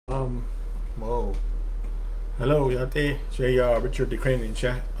Hello, yate. Jay Richard Decrane in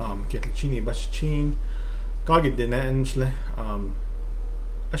chat. Get Bashchin. Goggin the Nansle.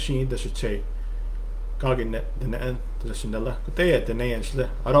 Ashin the Shache. Goggin the Nan, the Shinella. Good day at the Nansle.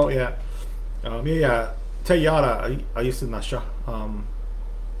 I don't yet. Yeah, Tayara, I used to Nasha.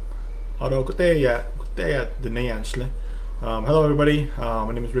 Although good day at the Nansle. Hello, everybody.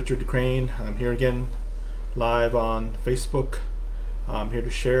 My name is Richard Decrane. I'm here again live on Facebook. I'm here to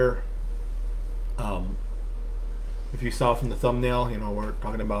share. If you saw from the thumbnail, we're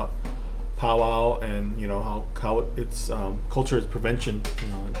talking about powwow and how its culture is prevention.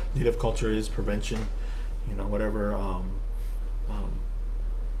 Native culture is prevention. Whatever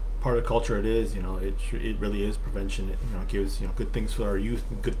part of culture it is, it really is prevention. It gives good things for our youth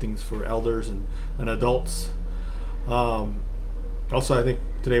and good things for elders and adults. Also, I think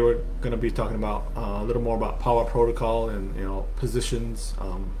today we're going to be talking about a little more about powwow protocol and positions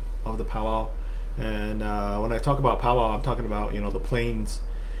of the powwow. And when I talk about powwow, I'm talking about the Plains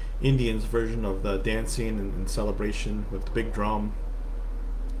Indians version of the dancing and celebration with the big drum,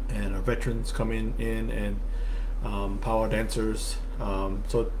 and our veterans coming in and powwow dancers.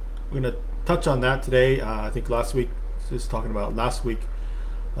 So we're going to touch on that today. I think last week, just talking about last week,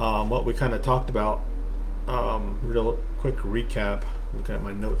 what we kind of talked about. Real quick recap. Looking at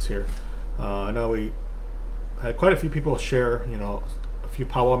my notes here. I know we had quite a few people share, a few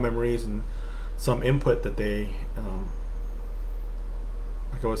powwow memories and some input that they,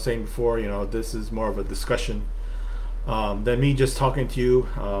 like I was saying before, this is more of a discussion than me just talking to you.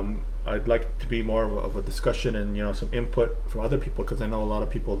 I'd like to be more of a discussion and some input from other people, because I know a lot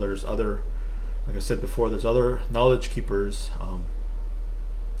of people. There's other, like I said before, there's other knowledge keepers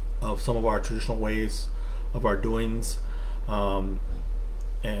of some of our traditional ways of our doings, and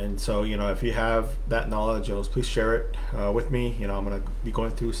so if you have that knowledge, please share it with me. I'm going to be going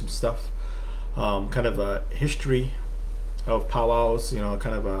through some stuff. Kind of a history of powwows, kind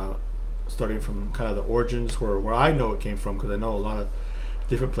of starting from kind of the origins where I know it came from, because I know a lot of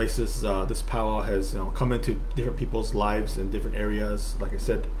different places this powwow has come into different people's lives in different areas. Like I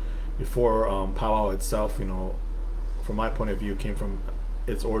said before, powwow itself, from my point of view, came from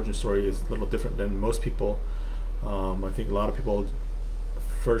its origin story is a little different than most people. I think a lot of people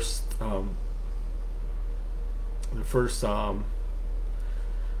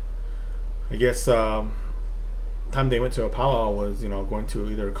I guess time they went to a powwow was going to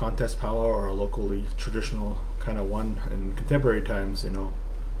either a contest powwow or a locally traditional kind of one. In contemporary times, a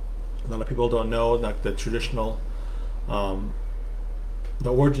lot of people don't know that the traditional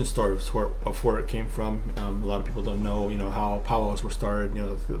the origin story of where it came from. A lot of people don't know how powwows were started.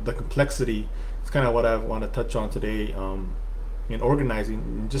 The complexity is kind of what I want to touch on today. In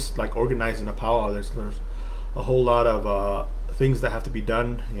organizing, just like organizing a powwow, there's a whole lot of things that have to be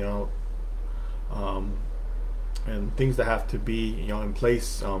done, and things that have to be in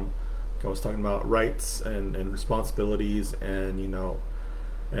place. I was talking about rights and responsibilities, and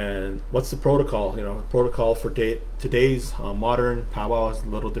and what's the protocol. Protocol for today's modern powwow is a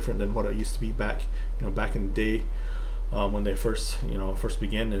little different than what it used to be back back in the day, when they first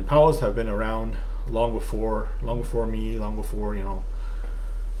began. And powwows have been around long before me, long before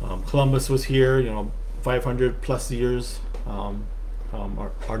Columbus was here. 500 plus years.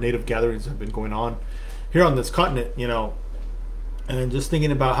 Our native gatherings have been going on here on this continent, and just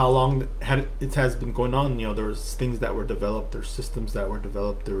thinking about how long it has been going on. There's things that were developed, there's systems that were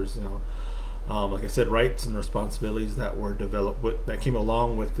developed, there was like I said, rights and responsibilities that were developed that came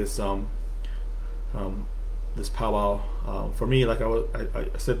along with this this powwow. For me, like I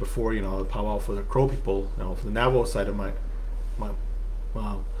said before, the powwow for the Crow people, for the Navajo side of my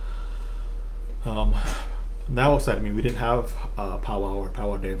Navajo side of me, we didn't have powwow or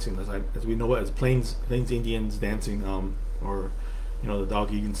powwow dancing as we know it as Plains Indians dancing, or the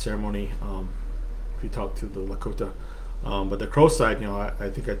dog eating ceremony, if you talk to the Lakota. But the Crow side, I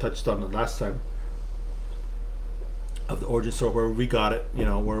think I touched on it last time, of the origin story where we got it,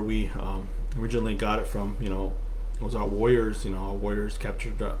 where we originally got it from. It was our warriors. Our warriors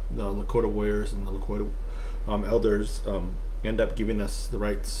captured the Lakota warriors, and the Lakota elders end up giving us the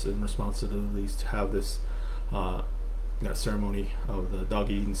rights and responsibilities to have this that ceremony of the dog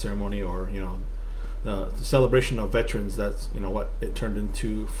eating ceremony, or the celebration of veterans. That's what it turned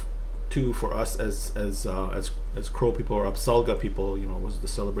into for us as Crow people or Apsalga people. Was the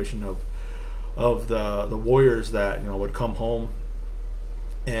celebration of the warriors that would come home,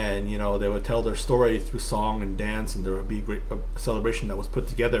 and they would tell their story through song and dance, and there would be a celebration that was put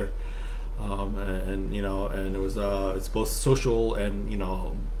together, and it was it's both social and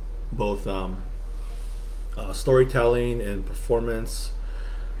both storytelling and performance,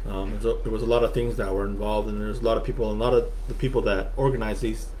 there was a lot of things that were involved, and there's a lot of people, and a lot of the people that organized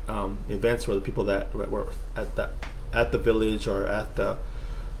these events were the people that were at the village or at the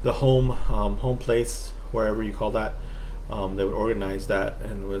home place, wherever you call that. They would organize that,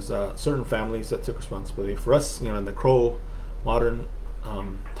 and it was certain families that took responsibility. For us, in the Crow modern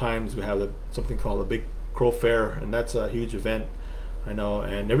times, we have something called the Big Crow Fair, and that's a huge event. I know,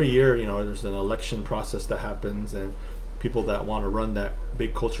 and every year, there's an election process that happens, and people that want to run that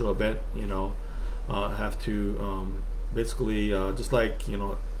big cultural event, have to basically just like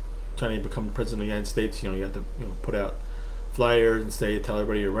trying to become the president of the United States. You have to put out flyers and tell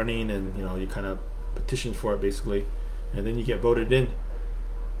everybody you're running, and you kind of petition for it basically, and then you get voted in.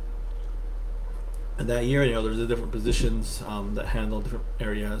 And that year, there's the different positions that handle different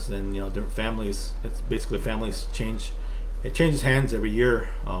areas, and different families. It's basically families change. It changes hands every year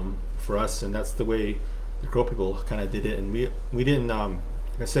for us, and that's the way the Crow people kind of did it. And we didn't,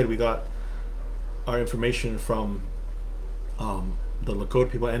 like I said, we got our information from the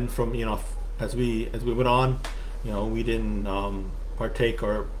Lakota people, and from as we went on, we didn't partake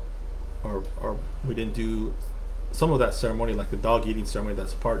or we didn't do some of that ceremony, like the dog eating ceremony.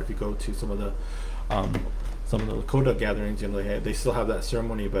 That's a part. If you go to some of the Lakota gatherings, they still have that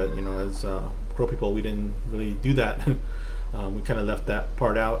ceremony, but as Crow people, we didn't really do that. We kind of left that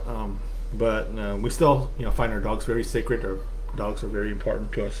part out, but we still find our dogs very sacred. Our dogs are very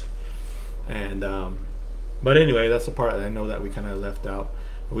important to us, and but anyway, that's the part that I know that we kind of left out.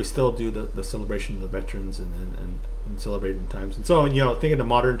 But we still do the celebration of the veterans and celebrating times. And so thinking of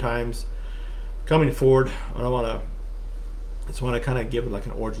modern times coming forward, I just want to kind of give like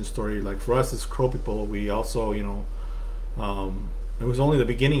an origin story. Like for us as Crow people, we also it was only the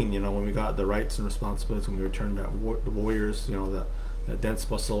beginning, when we got the rights and responsibilities, when we returned the warriors, that dense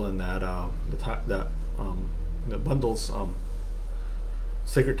muscle and that the bundles,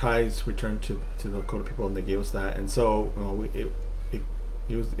 sacred ties returned to the Lakota people, and they gave us that. And so it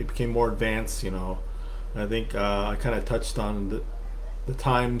became more advanced, And I think I kind of touched on the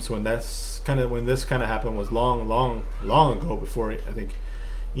times when this kind of happened was long ago, before I think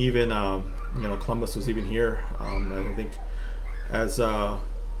even Columbus was even here. I think as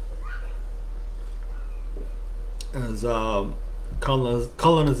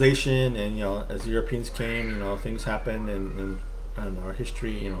colonization and as Europeans came, things happened, and our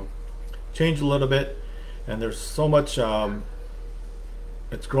history changed a little bit, and there's so much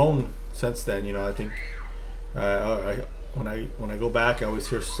it's grown since then. I think when I go back, I always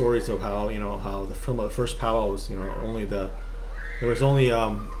hear stories of how how the first powwow was there was only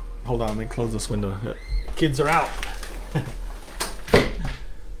hold on, let me close this window. Kids are out.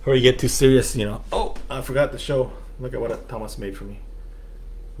 Before you get too serious, oh, I forgot to show. Look at what Thomas made for me.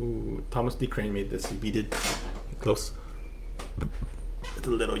 Ooh, Thomas Decrane made this. He beaded close. It's a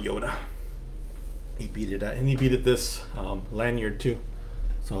little Yoda. He beaded that, and he beaded this lanyard too.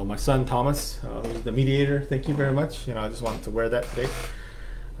 So my son Thomas, who's the mediator, thank you very much. I just wanted to wear that today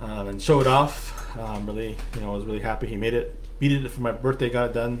and show it off. Really, I was really happy he made it. Beaded it for my birthday,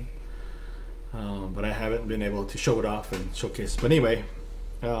 got it done, but I haven't been able to show it off and showcase. But anyway.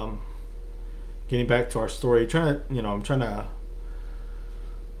 Getting back to our story, I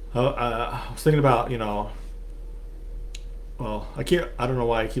was thinking about, well, I don't know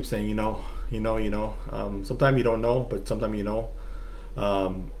why I keep saying, sometimes you don't know, but sometimes you know.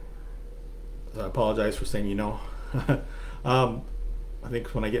 So I apologize for saying, I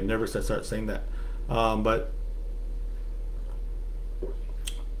think when I get nervous, I start saying that. But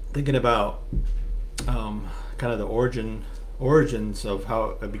thinking about kind of the origins of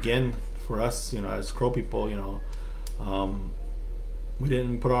how it began for us, as Crow people, we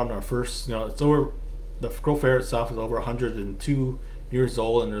didn't put on our first, it's over, the Crow Fair itself is over 102 years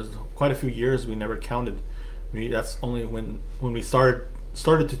old, and there's quite a few years we never counted. That's only when we started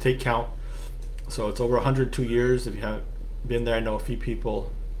to take count. So it's over 102 years. If you haven't been there, I know a few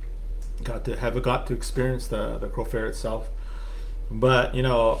people got to experience the Crow Fair itself. But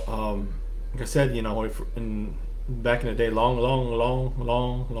like I said, back in the day, long ago,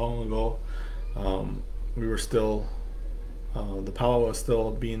 we were still, the powwow was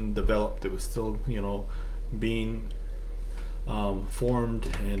still being developed. It was still, being formed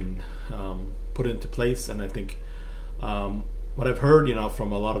and put into place. And I think what I've heard,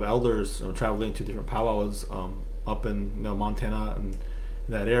 from a lot of elders traveling to different powwows up in Montana and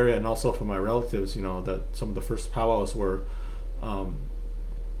that area, and also from my relatives, that some of the first powwows were,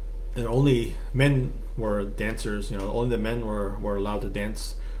 and only men were dancers. Only the men were allowed to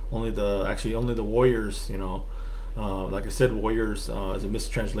dance. Only the warriors. Like I said, warriors is a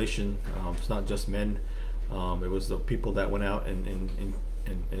mistranslation. It's not just men. It was the people that went out and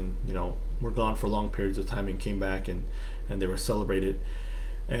and were gone for long periods of time and came back, and they were celebrated.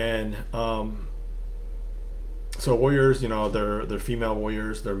 And so warriors, they're female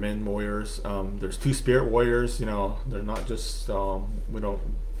warriors, they're men warriors. There's two spirit warriors. They're not just we don't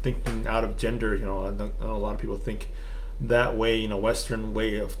thinking out of gender. I know a lot of people think that way, Western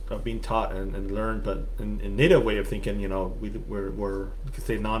way of being taught and learned, but in Native way of thinking, we're you could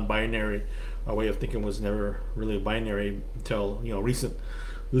say non-binary. Our way of thinking was never really binary until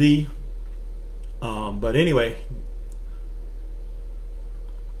recently. But anyway,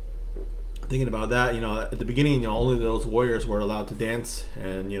 thinking about that, at the beginning, only those warriors were allowed to dance,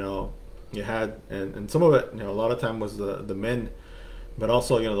 and you had and some of it, a lot of time was the men, but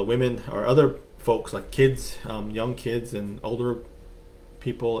also the women or other folks like kids, young kids and older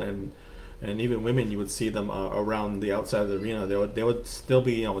people, and even women. You would see them around the outside of the arena. They would still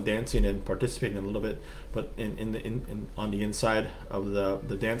be dancing and participating a little bit, but in on the inside of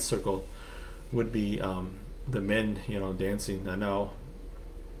the dance circle would be the men dancing. I know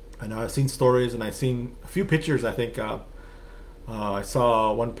I've seen stories and I've seen a few pictures. I think I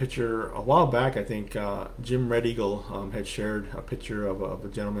saw one picture a while back. I think Jim Red Eagle had shared a picture of a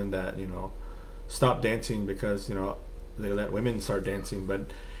gentleman that stopped dancing because they let women start dancing.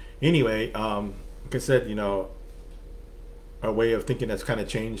 But anyway, like I said, our way of thinking has kind of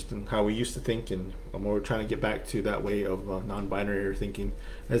changed and how we used to think, and we're trying to get back to that way of non-binary thinking.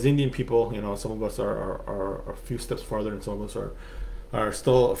 As Indian people, some of us are a few steps farther, and some of us are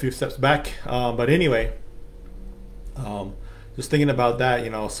still a few steps back. But anyway, just thinking about that,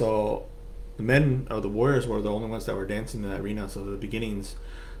 so the men or the warriors were the only ones that were dancing in that arena. So the beginnings,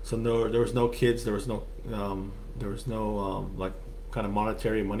 so no, there was no kids, there was no like kind of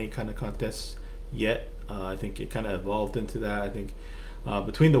monetary money kind of contests yet. I think it kind of evolved into that. I think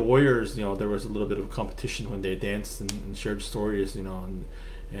between the warriors, there was a little bit of competition when they danced and shared stories, and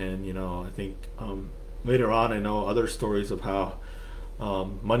I think later on I know other stories of how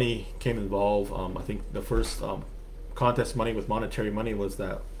money came involved. I think the first contest money with monetary money was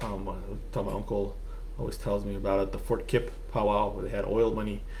that my uncle always tells me about it, the Fort Kip powwow, where they had oil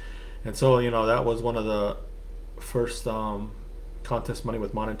money, and so that was one of the first contest money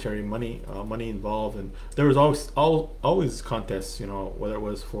with monetary money involved. And there was always contests, whether it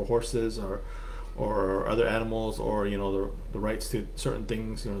was for horses or other animals, or the rights to certain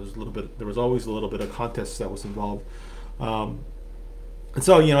things. There was always a little bit of contest that was involved. And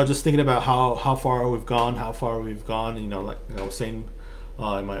so, just thinking about how far we've gone, like I was saying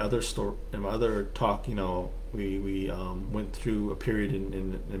in my other talk, we went through a period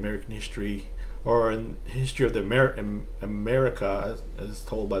in American history, or in history of the America, as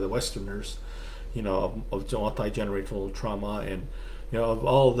told by the Westerners, of multi-generational trauma, and of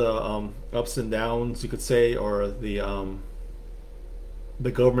all the ups and downs, you could say, or the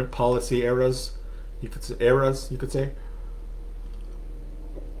government policy eras, you could say,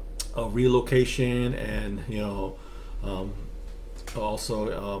 of relocation, and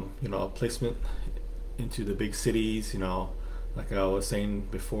also placement into the big cities. Like I was saying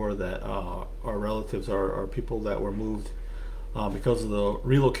before, that our relatives are people that were moved because of the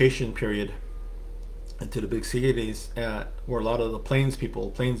relocation period into the big cities, were a lot of the plains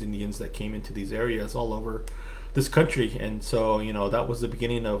Indians that came into these areas all over this country. And so that was the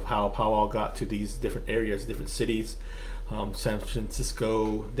beginning of how powwow got to these different areas, different cities. San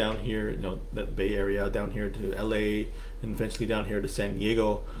Francisco, down here, that Bay Area, down here to LA, and eventually down here to San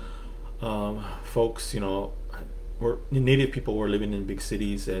Diego. Folks, Native people were living in big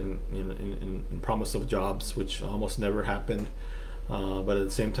cities and in promise of jobs, which almost never happened. But at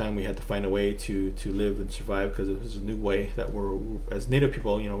the same time, we had to find a way to live and survive, because it was a new way that as Native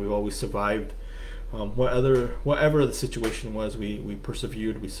people, we've always survived. Whatever the situation was, we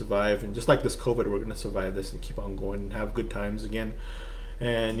persevered, we survived, and just like this COVID, we're going to survive this and keep on going and have good times again.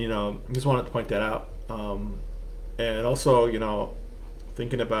 And just wanted to point that out. And also,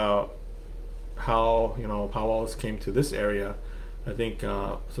 thinking about how powwows came to this area. I think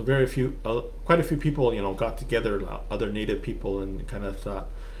quite a few people got together, other Native people, and kind of thought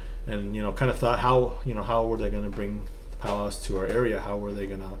how were they going to bring the powwows to our area? How were they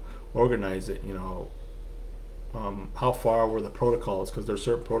going to organize it? How far were the protocols? Because there's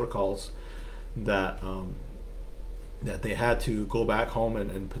certain protocols that they had to go back home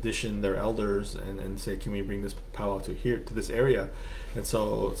and petition their elders and say, can we bring this powwow to this area? And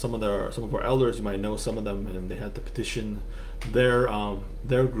so some of our elders, you might know some of them, and they had to petition their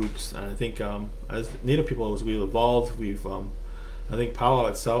groups. And I think as Native people, as we've evolved, I think powwow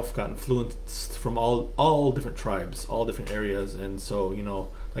itself got influenced from all different tribes, all different areas. And so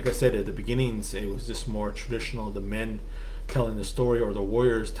like I said, at the beginnings, it was just more traditional. The men telling the story, or the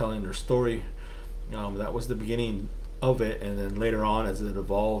warriors telling their story. That was the beginning of it, and then later on, as it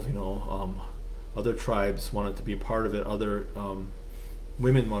evolved, other tribes wanted to be part of it. Other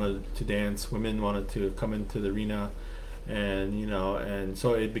women wanted to dance. Women wanted to come into the arena, and and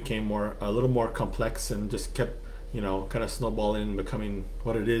so it became a little more complex, and just kept kind of snowballing and becoming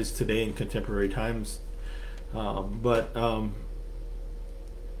what it is today in contemporary times. But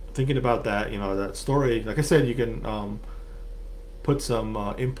thinking about that, that story, like I said, you can put some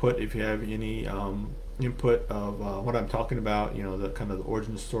input if you have any input of what I'm talking about. The kind of the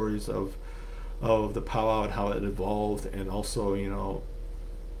origin stories of the powwow and how it evolved, and also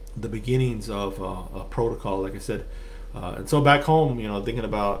the beginnings of a protocol, like I said. And so back home, thinking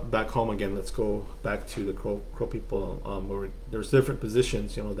about back home again, let's go back to the Crow people, where there's different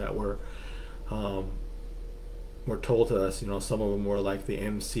positions, that were told to us. Some of them were like the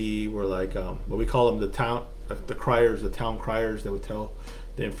MC, were like what we call them, the town criers. They would tell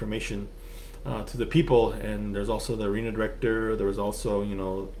the information to the people. And there's also the arena director. There was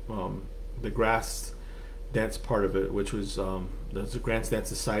also the grass dance part of it, which was there's the grass dance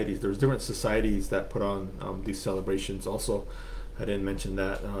societies. There's different societies that put on these celebrations. Also, I didn't mention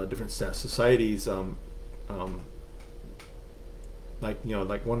that different societies.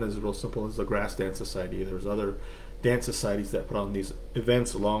 Like one is real simple, is the grass dance society. There's other dance societies that put on these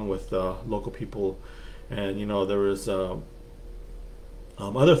events along with local people, and there was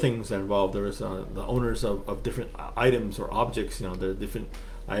other things that involved. There was the owners of different items or objects. There are different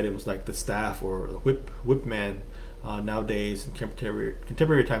items like the staff or the whip man. Nowadays, in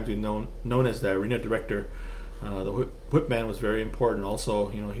contemporary times, we known as the arena director. The whip man was very important. Also,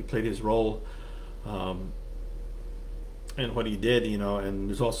 he played his role. And what he did, and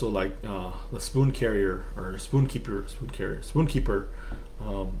there's also like the spoon carrier or spoon keeper,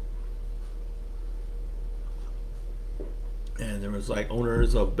 and there was like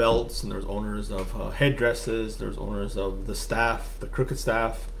owners of belts, and there was owners of headdresses. There's owners of the staff, the crooked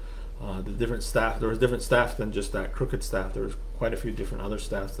staff, the different staff. There was different staff than just that crooked staff. There was quite a few different other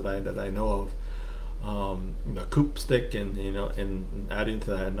staffs that I know of. The coop stick, and and adding to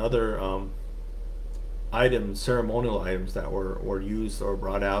that, another items, ceremonial items that were used or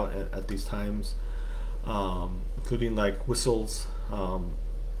brought out at these times, including like whistles,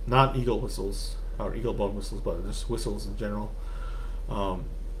 not eagle whistles or eagle bone whistles, but just whistles in general.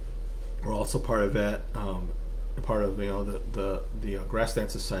 Were also part of that, part of the grass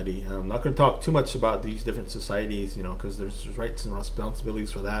dance society. I'm not going to talk too much about these different societies, because there's rights and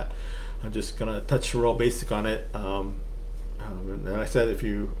responsibilities for that. I'm just going to touch real basic on it. And I said, if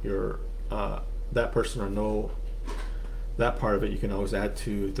you're that person or know that part of it, you can always add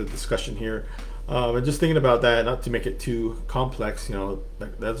to the discussion here. And just thinking about that, not to make it too complex,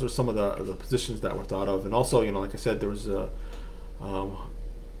 those are some of the positions that were thought of. And also, like I said, there was a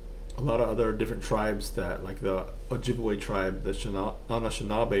lot of other different tribes that, like the Ojibwe tribe, the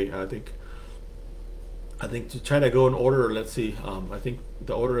Anishinaabe. I think to try to go in order, let's see. I think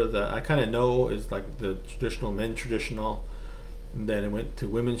the order that I kind of know is like the traditional, men traditional, and then it went to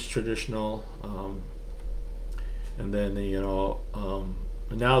women's traditional, and then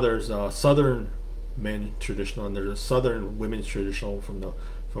now there's southern men traditional, and there's a southern women's traditional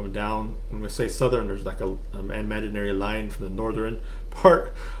from down. When we say southern, there's like an imaginary line from the northern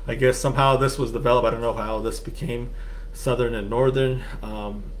part. I guess somehow this was developed. I don't know how this became southern and northern.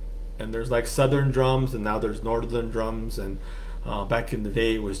 And there's like southern drums, and now there's northern drums. And back in the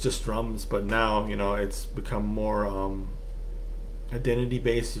day, it was just drums, but now it's become more identity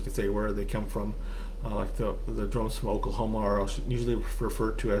based. You could say where they come from. Like the drums from Oklahoma are usually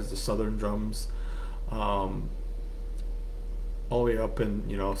referred to as the southern drums. All the way up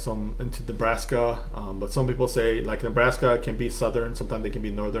in some into Nebraska, but some people say like Nebraska can be southern, sometimes they can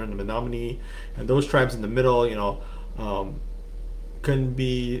be northern. The Menominee and those tribes in the middle, can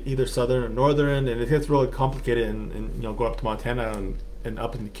be either southern or northern, and it gets really complicated. And go up to Montana and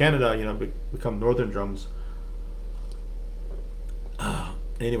up into Canada, become northern drums.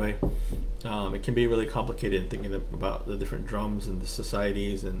 Anyway, it can be really complicated thinking about the different drums and the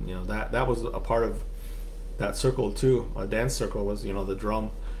societies, and that was a part of that circle too. A dance circle was the drum,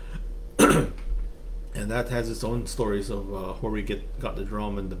 and that has its own stories of where we got the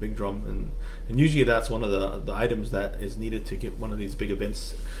drum and the big drum, and usually that's one of the items that is needed to get one of these big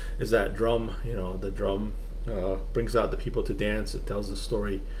events is that drum. The drum brings out the people to dance. It tells a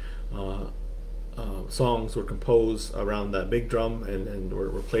story. Songs were composed around that big drum and were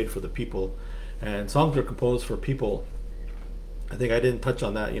played for the people, and songs were composed for people. I think I didn't touch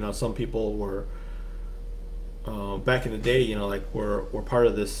on that. Some people were back in the day, were part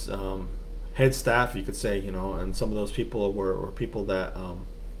of this head staff, you could say, and some of those people were people that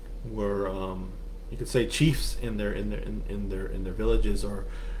were you could say chiefs in their villages, or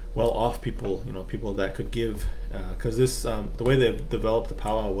well off people, people that could give, because this the way they developed the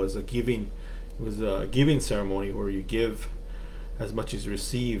powwow was a giving ceremony where you give as much as you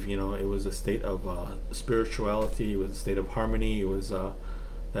receive. It was a state of spirituality. It was a state of harmony. It was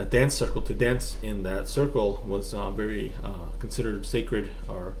that dance circle. To dance in that circle was very considered sacred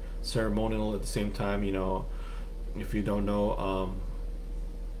or ceremonial at the same time. If you don't know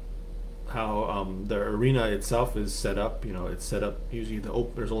how the arena itself is set up, it's set up usually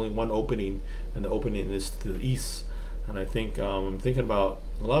there's only one opening, and the opening is to the east. And I think I'm thinking about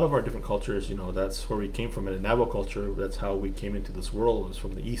a lot of our different cultures. That's where we came from. In the Navajo culture, that's how we came into this world, was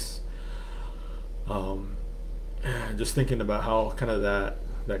from the east. Just thinking about how kind of that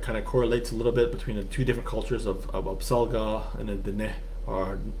kind of correlates a little bit between the two different cultures of Upsalga and the Dene,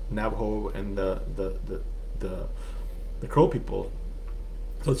 or Navajo, and the Crow people.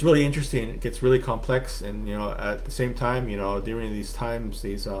 So it's really interesting. It gets really complex, and at the same time, during these times,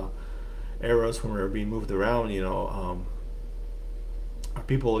 these eras when we were being moved around, our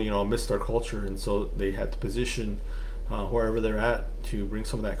people, missed our culture, and so they had to position wherever they're at to bring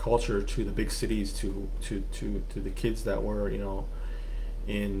some of that culture to the big cities, to the kids that were,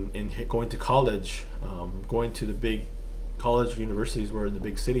 in going to college, going to the big college universities were in the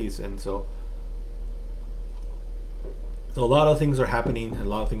big cities. And so a lot of things are happening, and a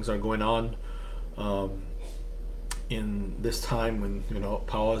lot of things are going on in this time when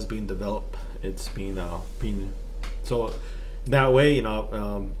powwow is being developed. It's being so that way.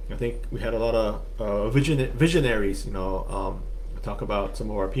 I think we had a lot of visionaries. Talk about some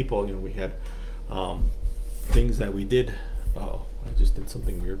of our people. We had things that we did. Oh, I just did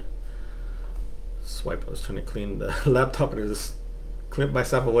something weird. Swipe. I was trying to clean the laptop, and I just clipped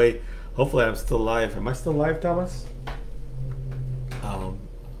myself away. Hopefully, I'm still live. Am I still live, Thomas?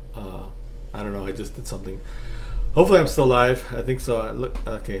 I don't know. I just did something. Hopefully, I'm still live. I think so. Look,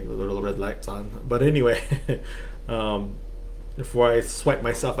 okay, the little red light's on. But anyway, before I swipe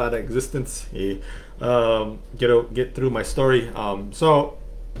myself out of existence, get through my story. So,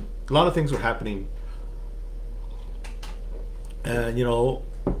 a lot of things were happening, and a lot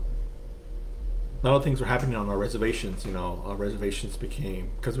of things were happening on our reservations. Our reservations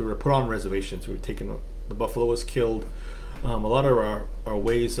became, because we were put on reservations. We were taken. The buffalo was killed. A lot of our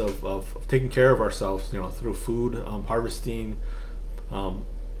ways of taking care of ourselves, through food, harvesting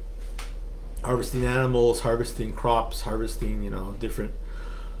animals, harvesting crops, harvesting, different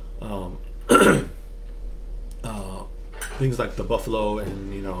things like the buffalo,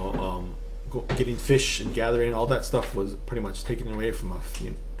 and getting fish and gathering, all that stuff was pretty much taken away from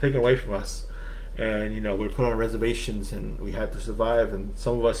us. And we were put on reservations, and we had to survive. And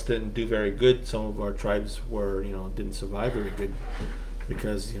some of us didn't do very good. Some of our tribes were, didn't survive very good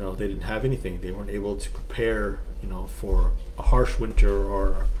because they didn't have anything. They weren't able to prepare, for a harsh winter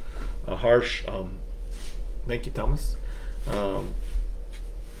or a harsh. Thank you, Thomas.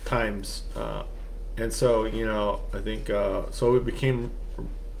 Times, and so I think so we became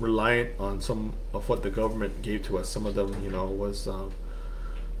reliant on some of what the government gave to us. Some of them, was.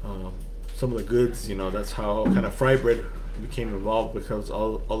 Some of the goods, that's how kind of fry bread became involved, because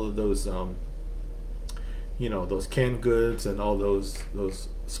all of those, those canned goods and all those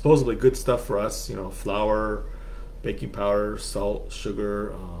supposedly good stuff for us, flour, baking powder, salt,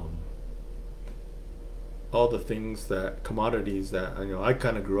 sugar, all the things commodities that I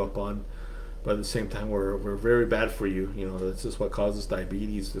kind of grew up on, but at the same time we're very bad for you. This is what causes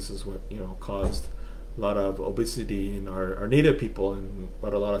diabetes. This is what caused a lot of obesity in our native people, and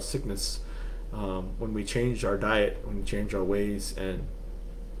a lot of sickness. When we changed our diet, when we changed our ways, and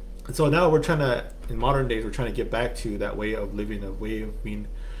so now in modern days, we're trying to get back to that way of living, a way of being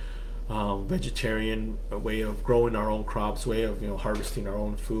vegetarian, a way of growing our own crops, way of harvesting our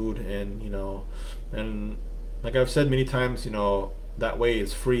own food, and like I've said many times, that way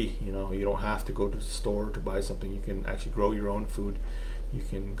is free. You don't have to go to the store to buy something. You can actually grow your own food. You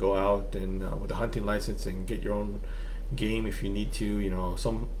can go out and with a hunting license and get your own game if you need to.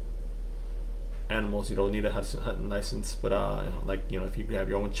 Some animals you don't need a hunting license, but if you have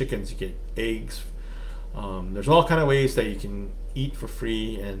your own chickens, you get eggs. There's all kind of ways that you can eat for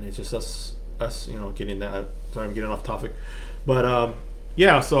free, and it's just us getting that. Sorry, I'm getting off topic, but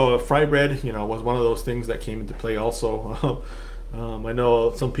so fry bread was one of those things that came into play also. I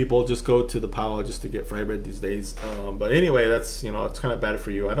know some people just go to the powwow just to get fry bread these days, but anyway, that's it's kind of bad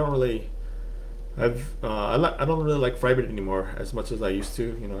for you. I don't really like fry bread anymore as much as I used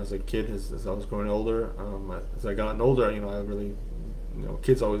to. As a kid, as I was growing older, as I gotten older, I really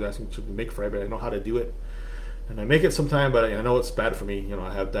kids always ask me to make fried bread. I know how to do it, and I make it sometime, but I know it's bad for me.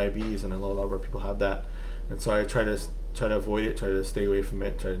 I have diabetes, and I know a lot of our people have that, and so I try to avoid it, try to stay away from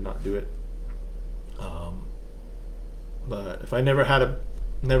it, try to not do it. But if I never have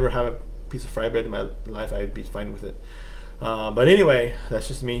a piece of fried bread in my life, I'd be fine with it. But anyway, that's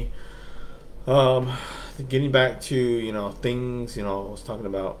just me. Um, Getting back to things, I was talking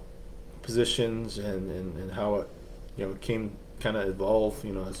about positions and how it came kind of evolved.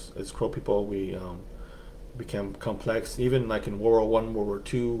 As Crow people, we became complex. Even like in World War One, World War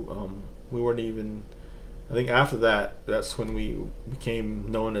Two, we weren't even. I think after that, that's when we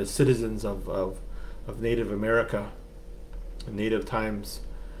became known as citizens of Native America, Native times.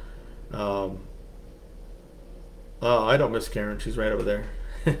 Um, oh, I don't miss Karen. She's right over there.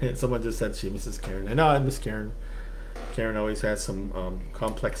 Someone just said she misses Karen. I know I miss Karen. Karen always has some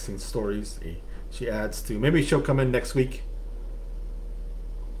complex stories she adds to. Maybe she'll come in next week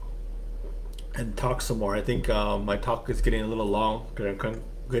and talk some more. I think my talk is getting a little long. I'm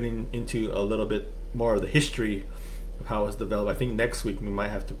getting into a little bit more of the history of how it's developed. I think next week we might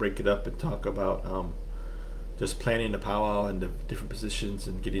have to break it up and talk about just planning the powwow and the different positions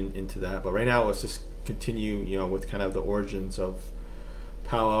and getting into that. But right now, let's just continue, with kind of the origins of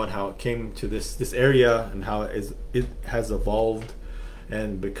powwow and how it came to this area and how it has evolved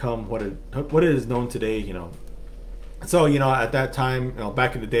and become what it is known today. So at that time,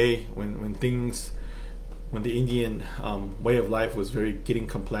 back in the day when the Indian way of life was very getting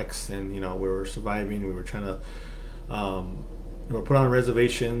complex, and we were surviving, we were trying to we were put on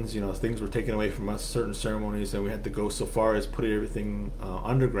reservations, things were taken away from us, certain ceremonies, and we had to go so far as putting everything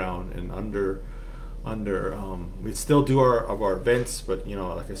underground and under we'd still do our events, but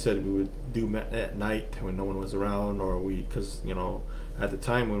like I said, we would do at night when no one was around, or because at the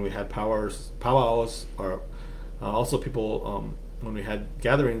time when we had powwows, or also people when we had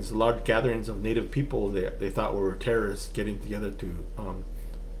large gatherings of Native people, they thought we were terrorists getting together to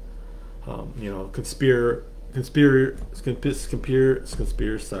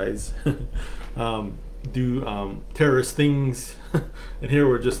conspiracize, do terrorist things, and here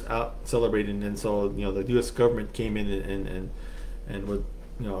we're just out celebrating. And so the U.S. government came in and would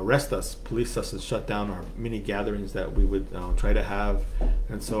arrest us, police us, and shut down our many gatherings that we would try to have.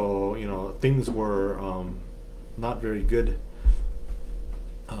 And so things were not very good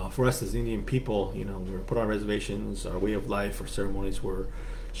for us as Indian people. We were put on reservations. Our way of life, our ceremonies were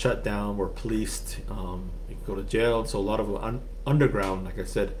shut down, were policed. You could go to jail. And so a lot of underground, like I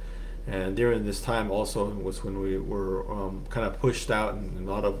said. And during this time also was when we were kind of pushed out, and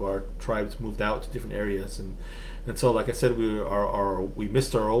a lot of our tribes moved out to different areas. And so, like I said, we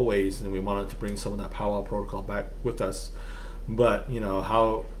missed our old ways, and we wanted to bring some of that powwow protocol back with us. But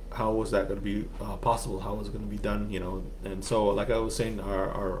how was that going to be possible? How was it going to be done? And so, like I was saying,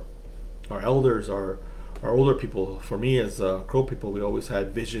 our elders, our older people. For me, as Crow people, we always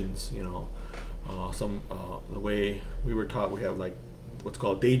had visions. The way we were taught, we have like what's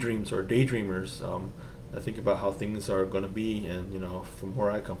called daydreams or daydreamers. I think about how things are going to be, and from where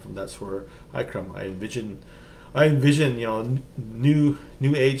I come from, that's where I come. I envision new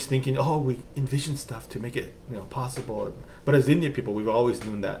age thinking. Oh, we envision stuff to make it possible. But as Indian people, we've always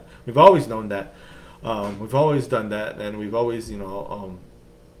known that. We've always done that, and we've always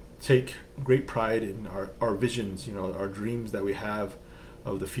take great pride in our visions. Our dreams that we have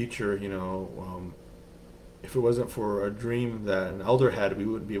of the future. If it wasn't for a dream that an elder had, we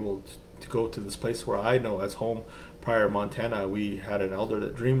wouldn't be able to go to this place where I know as home. Prior Montana, we had an elder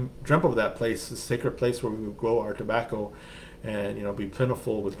that dreamt of that place, a sacred place where we would grow our tobacco, and be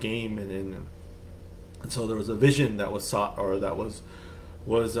plentiful with game, and so there was a vision that was sought, or that was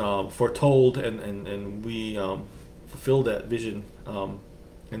foretold, and we fulfilled that vision. And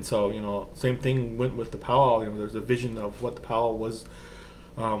so same thing went with the powwow. There's a vision of what the powwow was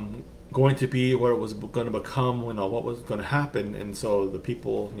going to be, what it was going to become, what was going to happen. And so the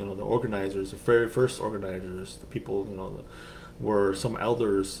people, the organizers, the very first organizers, the people, were some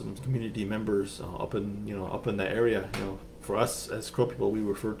elders, some community members up in that area. For us as Crow people, we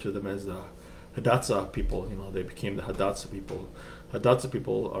refer to them as the Hidatsa people. They became the Hidatsa people. Hidatsa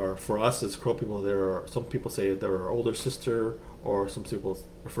people are, for us as Crow people, some people say they're our older sister, or some people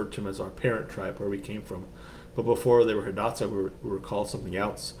refer to them as our parent tribe, where we came from. But before they were Hidatsa, we were called something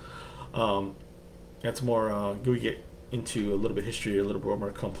else. That's more, we get into a little bit of history, a little bit more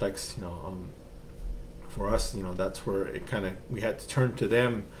complex. For us, that's where it we had to turn to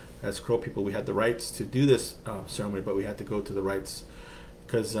them as Crow people. We had the rights to do this ceremony, but we had to go to the rights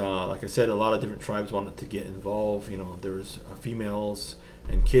because, like I said, a lot of different tribes wanted to get involved. There was females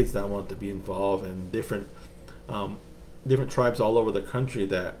and kids that wanted to be involved, and different different tribes all over the country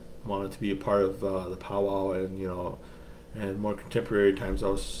that wanted to be a part of the powwow, and and more contemporary times. I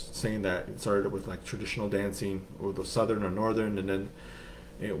was saying that it started with like traditional dancing, or the southern or northern, and then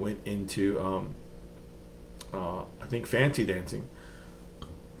it went into I think fancy dancing.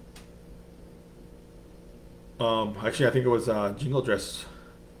 Actually, I think it was jingle dress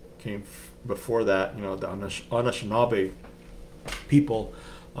came before that. The Anishinaabe people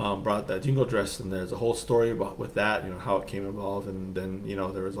brought that jingle dress, and there's a whole story about with that. How it came involved, and then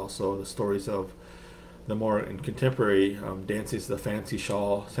there was also the stories of the more in contemporary dances, the fancy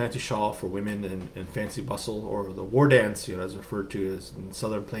shawl for women, and fancy bustle, or the war dance, as referred to as in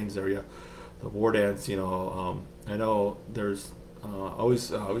Southern Plains area, the war dance. I know there's always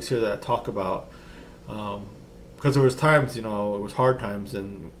hear that talk about, because there was times, it was hard times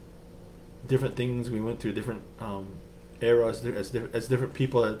and different things we went through, different eras as different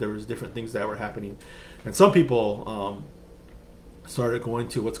people. There was different things that were happening, and some people started going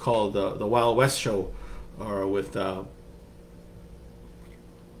to what's called the Wild West show, or with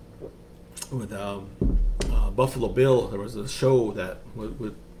Buffalo Bill. There was a show that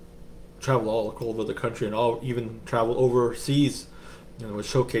would travel all over the country, and even travel overseas. It would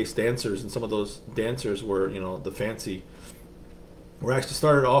showcase dancers, and some of those dancers were, the fancy. We actually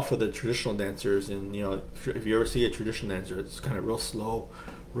started off with the traditional dancers, and if you ever see a traditional dancer, it's kind of real slow,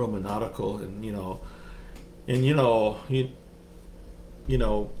 real methodical, and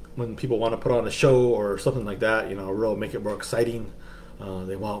when people want to put on a show or something like that, real make it more exciting.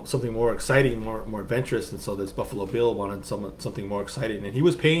 They want something more exciting, more adventurous, and so this Buffalo Bill wanted something more exciting, and he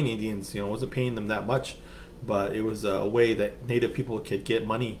was paying Indians, wasn't paying them that much, but it was a way that Native people could get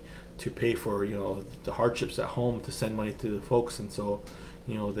money to pay for the hardships at home, to send money to the folks, and so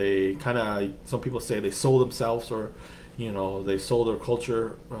they kind of, some people say they sold themselves, or they sold their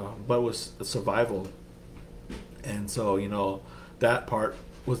culture, but it was a survival, and so that part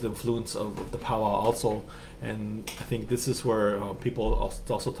was the influence of the powwow also. And I think this is where people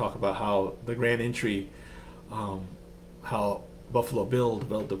also talk about how the grand entry, how Buffalo Bill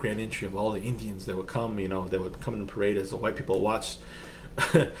developed the grand entry of all the Indians that would come. They would come in the parade as the white people watched,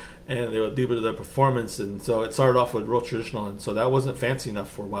 and they would do their performance. And so it started off with real traditional, and so that wasn't fancy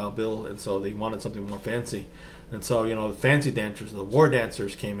enough for Wild Bill, and so they wanted something more fancy. And so the fancy dancers, the war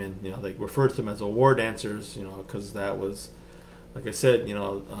dancers came in. They referred to them as the war dancers, because that was, like I said,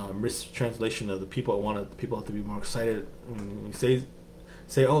 mistranslation of the people. Wanted people to be more excited. When you say,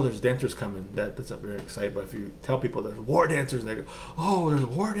 oh, there's dancers coming, that's not very exciting. But if you tell people there's war dancers, they go, oh, there's a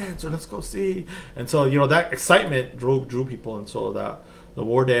war dancer, let's go see. And so that excitement drew people, and so that the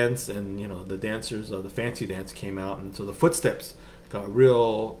war dance and the dancers of the fancy dance came out, and so the footsteps got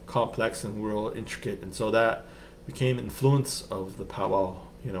real complex and real intricate, and so that became influence of the powwow.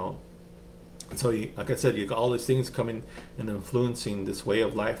 And so, like I said, you got all these things coming and influencing this way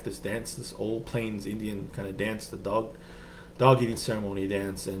of life, this dance, this old Plains Indian kind of dance, the dog eating ceremony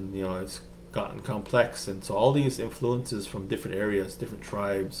dance, and it's gotten complex. And so all these influences from different areas, different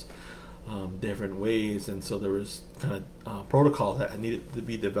tribes, different ways, and so there was kind of protocol that needed to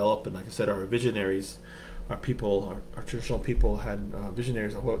be developed. And like I said, our visionaries, our people, our traditional people had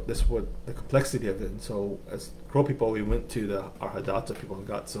visionaries of what the complexity of it. And so as Crow people, we went to our Hidatsa people and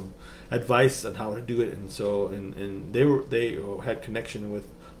got some advice on how to do it. And so and they had connection with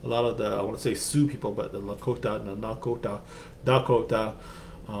a lot of the, I want to say Sioux people, but the Lakota and the Nakota, Dakota,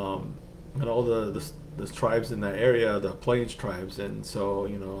 and all the tribes in that area, the Plains tribes. And so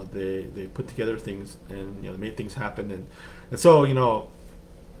they put together things, and they made things happen. And so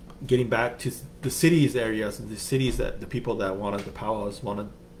getting back to the cities areas, and the cities that the people that wanted the powwows wanted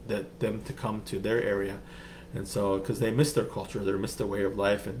them to come to their area. And so because they missed their culture, they missed their way of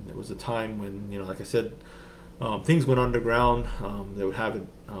life. And there was a time when like I said, things went underground. They would have it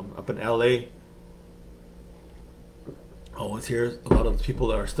up in LA. Always hear a lot of the people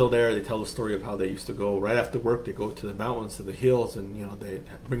that are still there, they tell the story of how they used to go right after work, they go to the mountains, to the hills, and they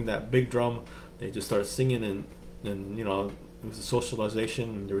bring that big drum, they just start singing, and it was a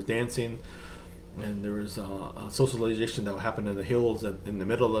socialization, there was dancing, and there was a socialization that would happen in the hills in the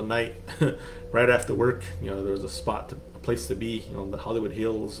middle of the night, right after work. There was a place to be, the Hollywood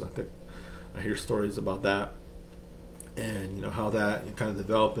Hills. I think I hear stories about that, and how that kind of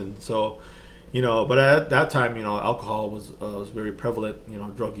developed. And so, but at that time, alcohol was very prevalent.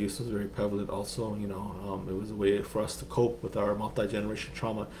 Drug use was very prevalent also. It was a way for us to cope with our multi-generation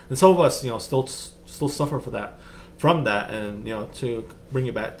trauma, and some of us, still suffer from that. And to bring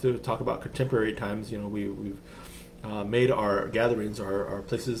it back to talk about contemporary times, we've made our gatherings, our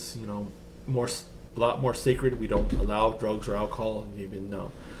places, a lot more sacred. We don't allow drugs or alcohol, even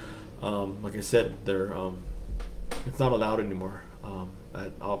like I said, they're it's not allowed anymore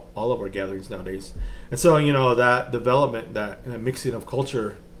at all of our gatherings nowadays. And so, you know, that development, that mixing of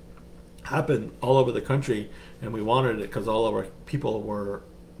culture happened all over the country, and we wanted it because all of our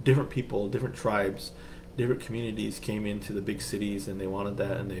people, different tribes, different communities came into the big cities, and they wanted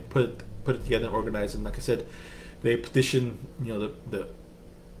that, and they put it together and organized. And like I said, they petitioned, you know,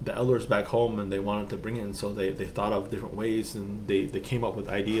 the elders back home, and they wanted to bring it in, so they thought of different ways, and they came up with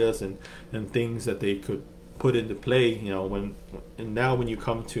ideas and things that they could put into play. You know, now when you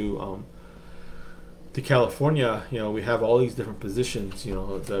come to California, you know, we have all these different positions. You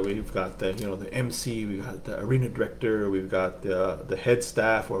know, we've got the MC, we've got the arena director, we've got the head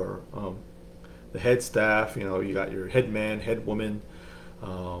staff, or the head staff. You know, you got your head man, head woman,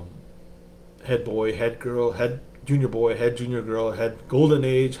 head boy, head girl, head junior boy, head junior girl, head golden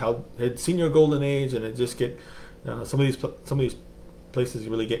age, head senior golden age, and it just get some of these places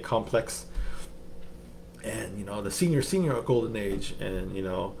really get complex. And you know, the senior golden age, and you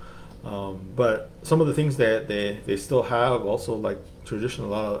know, but some of the things that they still have also, like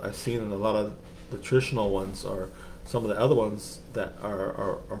traditional. I've seen in a lot of the traditional ones, are some of the other ones that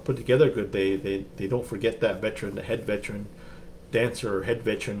are put together good. They don't forget that veteran, the head veteran dancer or head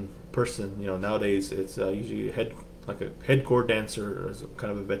veteran person. You know, nowadays it's usually like a head core dancer as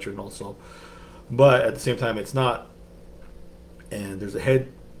kind of a veteran also, but at the same time it's not. And there's a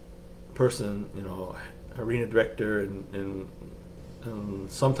head person, you know, arena director, and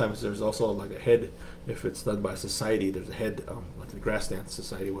sometimes there's also like a head, if it's done by society, there's a head, like the grass dance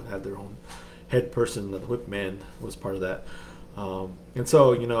society would have their own head person. The whip man was part of that. And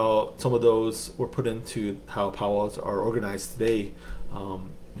so, you know, some of those were put into how powwows are organized today.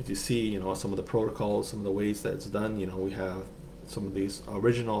 If you see, you know, some of the protocols, some of the ways that it's done, you know, we have some of these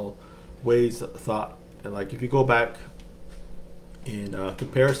original ways thought. And like if you go back in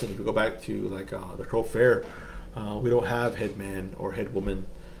comparison, if you go back to like the Crow Fair, we don't have head man or head woman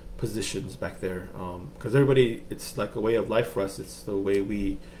positions back there, because everybody, it's like a way of life for us. It's the way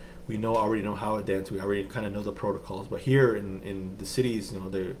we already know how to dance. We already kind of know the protocols. But here in the cities, you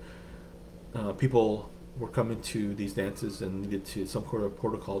know, people were coming to these dances and needed to some sort of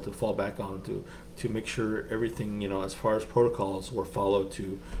protocol to fall back on to make sure everything, you know, as far as protocols were followed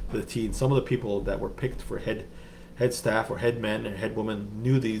to the T. And some of the people that were picked for head staff or head men and head women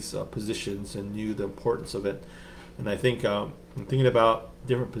knew these positions and knew the importance of it. And I think I'm thinking about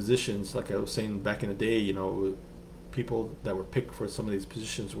different positions, like I was saying back in the day, you know, people that were picked for some of these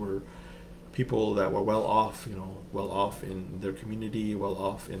positions were people that were well off, you know, well off in their community, well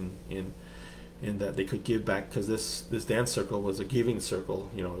off in that they could give back, because this dance circle was a giving circle.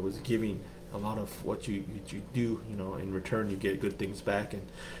 You know, it was giving a lot of what you do, you know, in return you get good things back.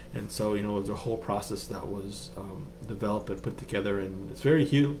 And so, you know, it was a whole process that was developed and put together, and it's very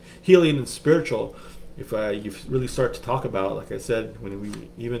healing and spiritual. If you really start to talk about, like I said,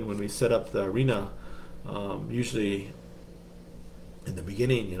 when we set up the arena, usually in the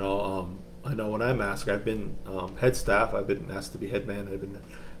beginning, you know, I know when I'm asked, I've been head staff, I've been asked to be head man, I've been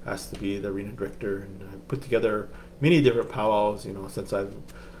asked to be the arena director, and I put together many different powwows, you know, since I've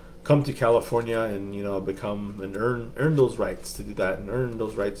come to California, and you know, become and earn those rights to do that, and earn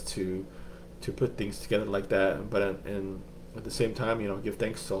those rights to put things together like that. But and at the same time, you know, give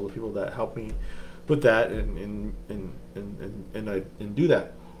thanks to all the people that helped me put that and do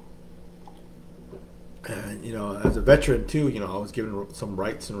that. And you know, as a veteran too, you know, I was given some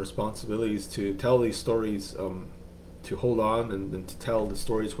rights and responsibilities to tell these stories, to hold on and to tell the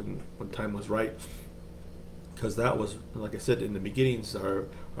stories when time was right. Because that was, like I said, in the beginnings, our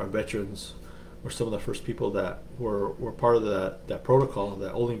veterans were some of the first people that were part of that protocol,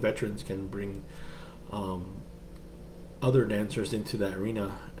 that only veterans can bring other dancers into that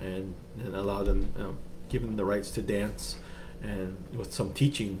arena and allow them, give them the rights to dance. And with some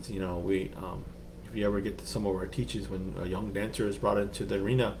teachings, you know, if you ever get to some of our teachings, when a young dancer is brought into the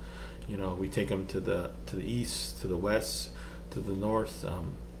arena, you know, we take them to the east, to the west, to the north,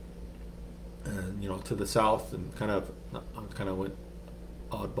 and you know, to the south, and kind of went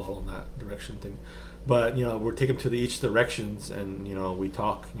oddball on that direction thing. But you know, we're taking them to each directions, and you know, we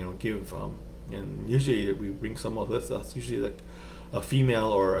talk, you know, give, and usually we bring someone with us. Usually like a female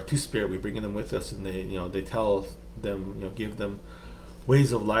or a two-spirit, we bring them with us, and they tell them, you know, give them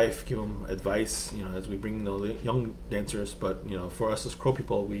ways of life, give them advice, you know, as we bring the young dancers. But you know, for us as Crow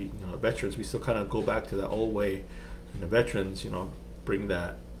people, veterans, we still kind of go back to that old way. And the veterans, you know, bring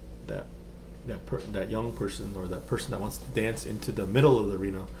that young person, or that person that wants to dance, into the middle of the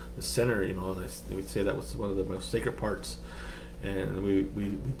arena, the center. You know, we'd say that was one of the most sacred parts. And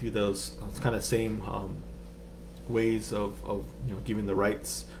we do those kind of same ways of giving the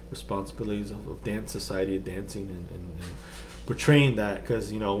rights, responsibilities of dance society, dancing, and portraying that.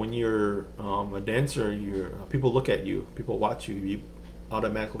 Because when you're a dancer, people look at you, people watch you, you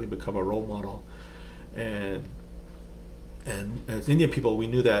automatically become a role model. And as Indian people, we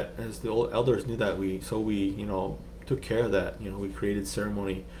knew that, as the old elders knew that, we took care of that. We created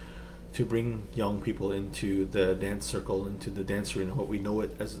ceremony to bring young people into the dance circle, into the dance arena, what we know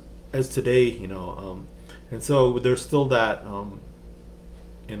it as today. And so there's still that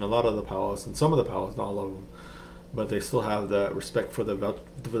in a lot of the powwows, and some of the powwows, not all of them, but they still have the respect for the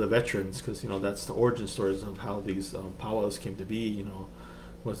veterans, because that's the origin stories of how these powwows came to be.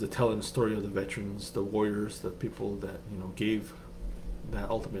 Was the telling the story of the veterans, the warriors, the people that gave that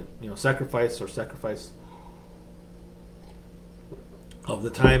ultimate sacrifice of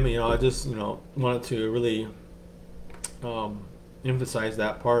the time. I just wanted to really emphasize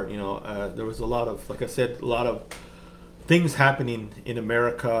that part. There was a lot of, like I said, a lot of things happening in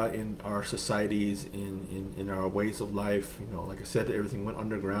America, in our societies, in our ways of life. Like I said, everything went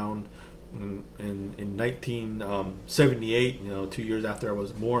underground. In 1978, 2 years after I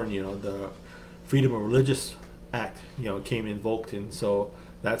was born, the Freedom of Religious Act, came invoked, and so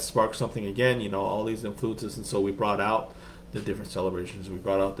that sparked something again. All these influences, and so we brought out the different celebrations. We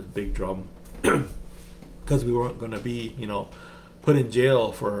brought out the big drum because we weren't going to be, put in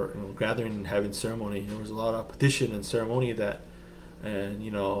jail for gathering and having ceremony. There was a lot of petition and ceremony and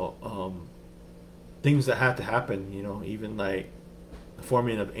things that had to happen. Even like the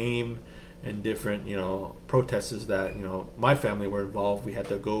forming of AIM and different protests that my family were involved. We had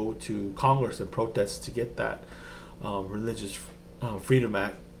to go to Congress and protest to get that religious freedom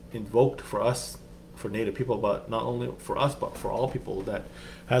act invoked for us, for Native people, but not only for us, but for all people that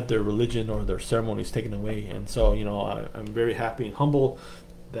had their religion or their ceremonies taken away. And so I'm very happy and humble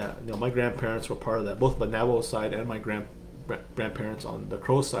that my grandparents were part of that. Both the Navajo side and my grandparents on the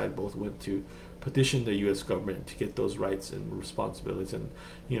Crow side both went to petition the U.S. government to get those rights and responsibilities. And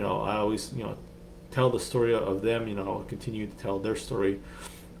I always tell the story of them. Continue to tell their story,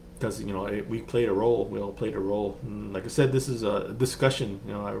 because we played a role. We all played a role. And like I said, this is a discussion.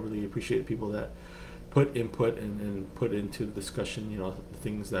 I really appreciate people that put input and put into the discussion. The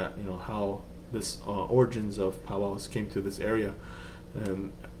things that how this origins of powwows came to this area.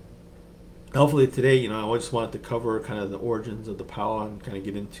 And hopefully today, I just wanted to cover kind of the origins of the powwow and kind of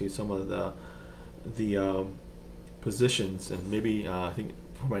get into some of the positions, and maybe I think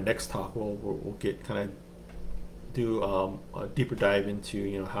for my next talk we'll get kind of do a deeper dive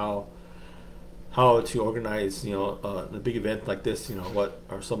into how to organize a big event like this. What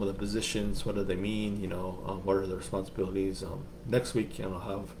are some of the positions, what do they mean, what are the responsibilities. Next week I'll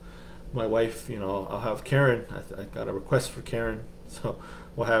have my wife, I'll have Karen. I got a request for Karen, so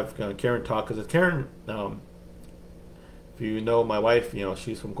we'll have Karen talk, because Karen, if my wife,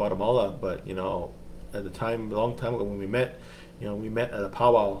 she's from Guatemala, but at the time, a long time ago when we met at a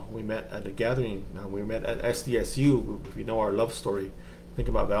powwow, we met at a gathering, we met at SDSU. If you know our love story, think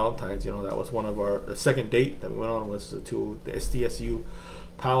about Valentine's. That was one of the second date that we went on, was to the SDSU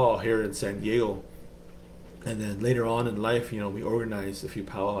powwow here in San Diego. And then later on in life, we organized a few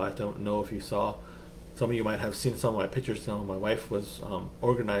powwow. I don't know if you saw. Some of you might have seen some of my pictures. My wife was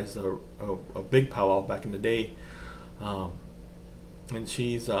organized a big powwow back in the day. And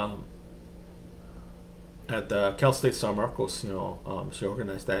she's at the Cal State San Marcos. She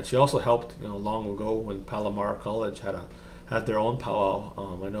organized that. She also helped long ago when Palomar College had their own powwow.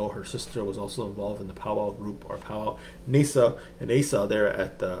 I know her sister was also involved in the powwow group, or powwow NASA and ASA there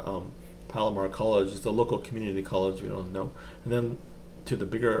at the Palomar College. It's the local community college, we don't know. And then to the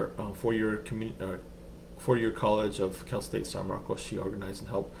bigger four-year college of Cal State San Marcos, she organized and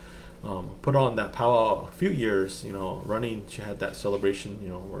helped put on that powwow a few years, running. She had that celebration,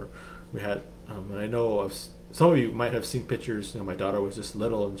 where we had, and I know some of you might have seen pictures. My daughter was just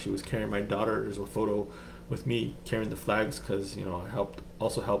little, and she was carrying my daughter. There's a photo with me carrying the flags, because I helped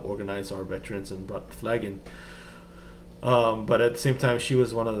organize our veterans and brought the flag in. But at the same time, she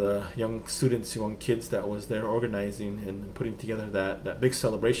was one of the young students, young kids that was there organizing and putting together that big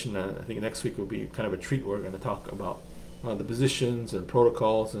celebration. I think next week will be kind of a treat. We're going to talk about the positions and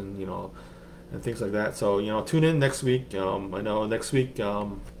protocols and and things like that. So tune in next week. I know next week.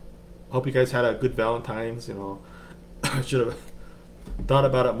 Hope you guys had a good Valentine's. I should have thought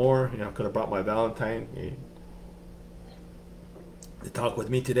about it more. Could have brought my Valentine to talk with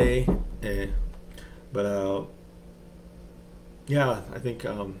me today. But yeah, I think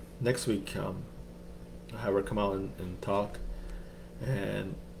next week I'll have her come out and talk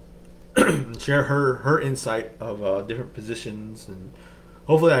and share her insight of different positions, and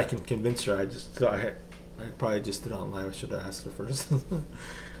hopefully I can convince her. I I probably just did it online. I should have asked her first.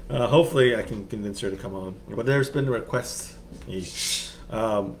 Hopefully, I can convince her to come on. But there's been requests.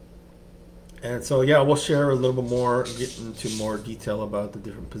 Um, and so, yeah, we'll share a little bit more, get into more detail about the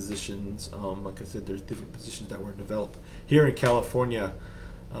different positions. Like I said, there's different positions that were developed here in California.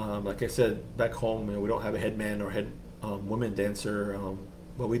 Like I said, back home, we don't have a head man or head woman dancer,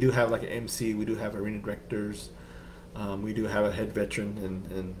 but we do have like an MC. We do have arena directors. We do have a head veteran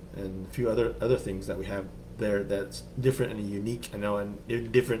and a few other things that we have there that's different and unique. I know in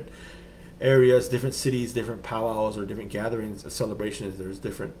different areas, different cities, different powwows or different gatherings, celebrations, there's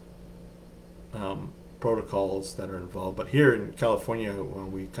different protocols that are involved. But here in California,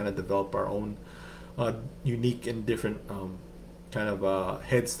 we kind of develop our own unique and different kind of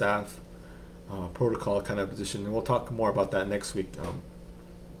head staff protocol kind of position. And we'll talk more about that next week.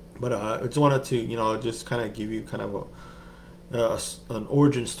 But I just wanted to, just kind of give you kind of an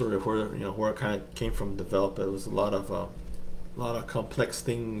origin story of where it kind of came from, developed. It was a lot of complex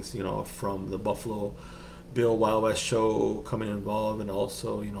things, from the Buffalo Bill Wild West show coming involved, and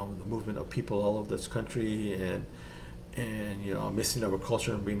also, the movement of people all over this country, and missing our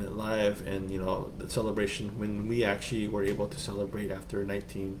culture and bringing it alive, and the celebration when we actually were able to celebrate after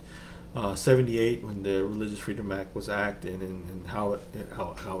 1978 when the Religious Freedom Act was acted, and how it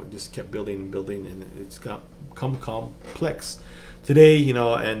just kept building and building, and it's become complex today,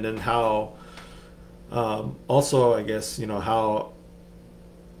 and then how also, I guess, how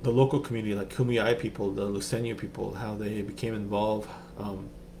the local community, like Kumeyaay people, the Luiseño people, how they became involved.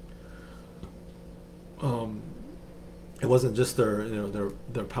 It wasn't just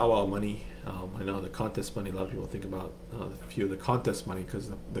their powwow money. I know the contest money. A lot of people think about a few of the contest money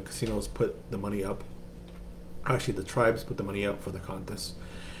because the casinos put the money up. Actually, the tribes put the money up for the contest,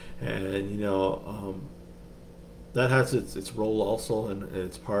 and that has its role also and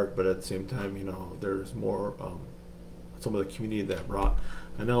its part. But at the same time, there's more. Some of the community that brought.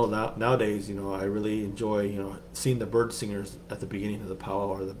 I know nowadays, I really enjoy, seeing the bird singers at the beginning of the powwow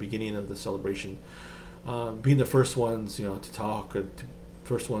or the beginning of the celebration, being the first ones, to talk,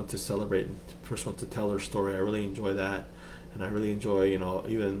 first ones to celebrate, and first ones to tell their story. I really enjoy that, and I really enjoy,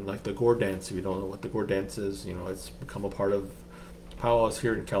 even like the gore dance. If you don't know what the gore dance is, it's become a part of powwows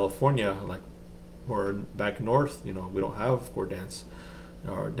here in California, like, or back north, we don't have gore dance.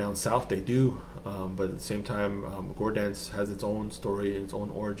 Or down south they do, but at the same time, gore dance has its own story, its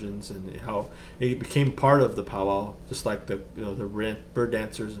own origins, and how it became part of the powwow, just like the bird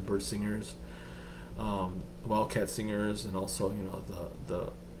dancers and bird singers, wildcat singers, and also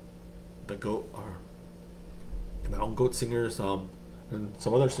the goat or mountain goat singers, and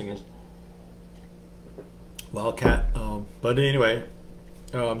some other singers, wildcat. But anyway,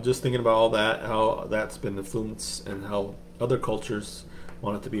 just thinking about all that, how that's been influenced, and how other cultures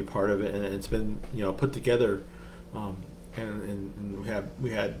wanted to be a part of it, and it's been put together, and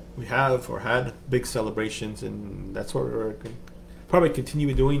we had big celebrations, and that's what we're probably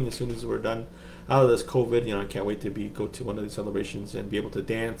continue doing as soon as we're done out of this COVID. I can't wait to go to one of these celebrations and be able to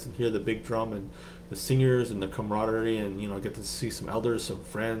dance and hear the big drum and the singers and the camaraderie, and get to see some elders, some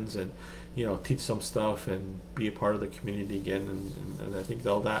friends, and teach some stuff and be a part of the community again, and I think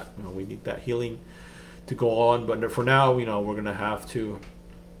all that we need that healing to go on. But for now, we're gonna have to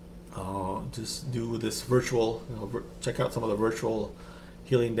just do this virtual. Check out some of the virtual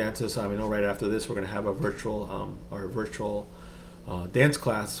healing dances. I know right after this, we're gonna have a virtual dance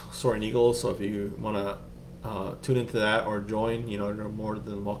class, Soaring Eagles. So if you wanna tune into that or join, you're more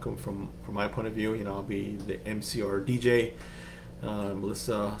than welcome. From my point of view, I'll be the MC or DJ,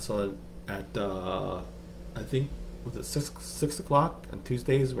 Melissa. So at I think, was it 6 o'clock on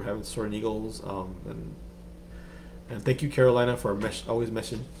Tuesdays, we're having Soaring Eagles, and thank you, Carolina, for always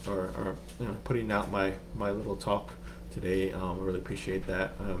messaging or putting out my little talk today. I really appreciate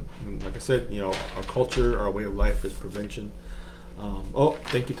that. And like I said, our culture, our way of life is prevention. Oh,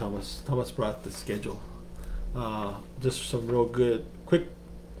 thank you, Thomas. Thomas brought the schedule. Just some real good, quick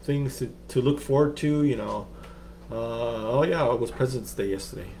things to look forward to. Oh yeah, it was President's Day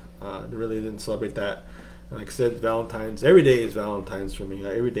yesterday. Really didn't celebrate that. Like I said, Valentine's, every day is Valentine's for me.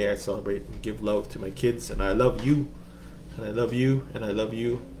 Every day I celebrate and give love to my kids, and I love you, and I love you, and I love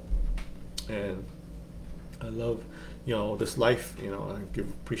you, and I love, this life, I give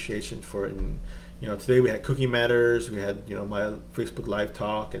appreciation for it. And, today we had Cooking Matters, we had, my Facebook Live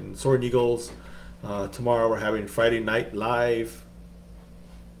talk, and Soaring Eagles. Tomorrow we're having Friday Night Live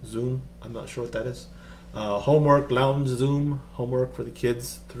Zoom. I'm not sure what that is. Homework Lounge Zoom, homework for the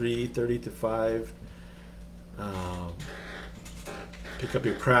kids, 3:30 to 5. Pick up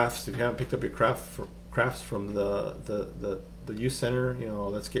your crafts. If you haven't picked up your crafts from the youth center,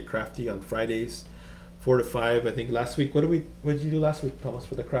 let's get crafty on Fridays 4 to 5. I think last week. What did you do last week, Thomas,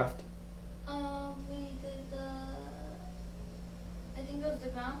 for the craft? We did the. I think it was the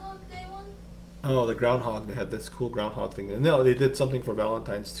Groundhog Day one. Oh, the groundhog. They had this cool groundhog thing. And no, they did something for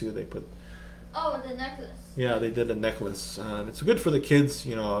Valentine's too. They put Oh, the necklace. Yeah, they did a necklace. It's good for the kids,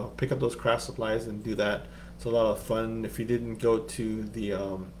 pick up those craft supplies and do that. It's a lot of fun. If you didn't go to the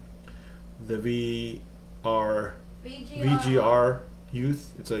VR VGR. VGR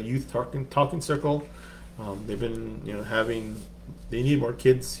youth, it's a youth talking circle. They've been having they need more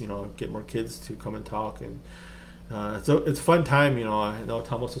kids, get more kids to come and talk, and so it's a fun time. I know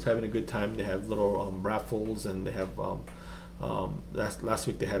Thomas was having a good time. They have little raffles, and they have last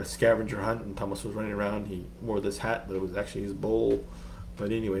week they had a scavenger hunt, and Thomas was running around. He wore this hat, but it was actually his bowl.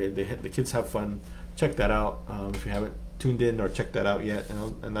 But anyway, the kids have fun. Check that out if you haven't tuned in or checked that out yet.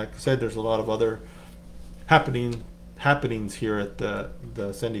 And like I said, there's a lot of other happenings here at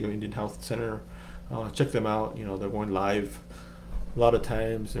the San Diego Indian Health Center. Check them out. They're going live a lot of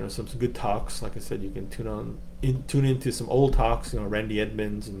times. Some good talks. Like I said, you can tune into some old talks. Randy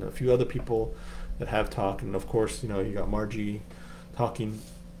Edmonds and a few other people that have talked, and of course, you got Margie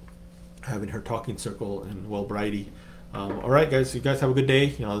having her talking circle, and Will Bridey. All right, guys, you guys have a good day.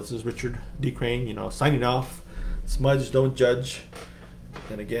 This is Richard Decrane, signing off. Smudge, don't judge.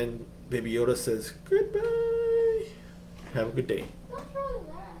 And again, Baby Yoda says goodbye. Have a good day.